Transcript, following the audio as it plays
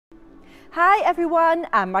Hi everyone,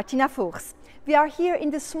 I'm Martina Fuchs. We are here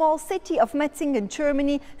in the small city of Metzingen,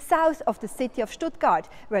 Germany, south of the city of Stuttgart,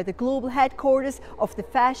 where the global headquarters of the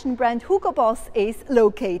fashion brand Hugo Boss is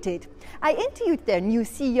located. I interviewed their new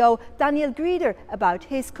CEO, Daniel Grieder, about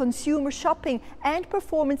his consumer shopping and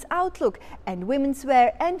performance outlook and women's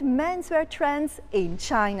wear and menswear trends in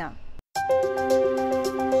China.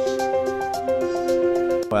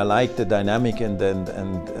 I like the dynamic and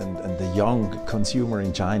the young consumer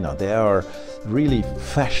in China. They are really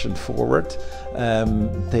fashion forward.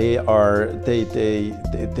 They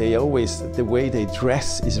always, the way they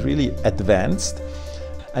dress is really advanced.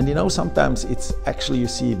 And you know, sometimes it's actually, you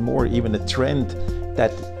see more even a trend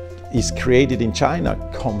that is created in China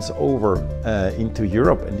comes over into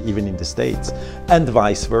Europe and even in the States, and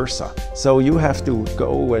vice versa. So you have to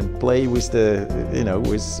go and play with the,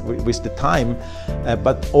 with the time,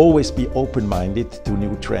 but always be open-minded to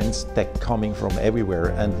new trends that coming from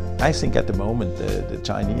everywhere. And I think at the moment the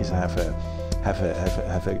Chinese have a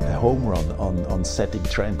home run on setting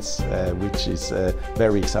trends, which is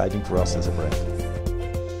very exciting for us as a brand.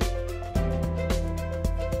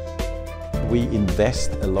 We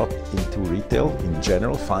invest a lot into retail in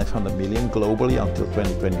general, 500 million globally until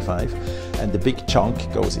 2025, and the big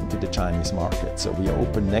chunk goes into the Chinese market. So we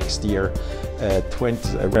open next year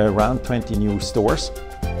around 20 new stores.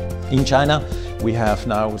 In China, we have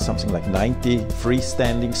now something like 90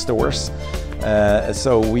 freestanding stores.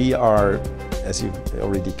 So we are, as you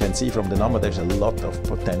already can see from the number, there's a lot of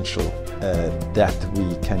potential that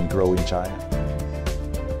we can grow in China.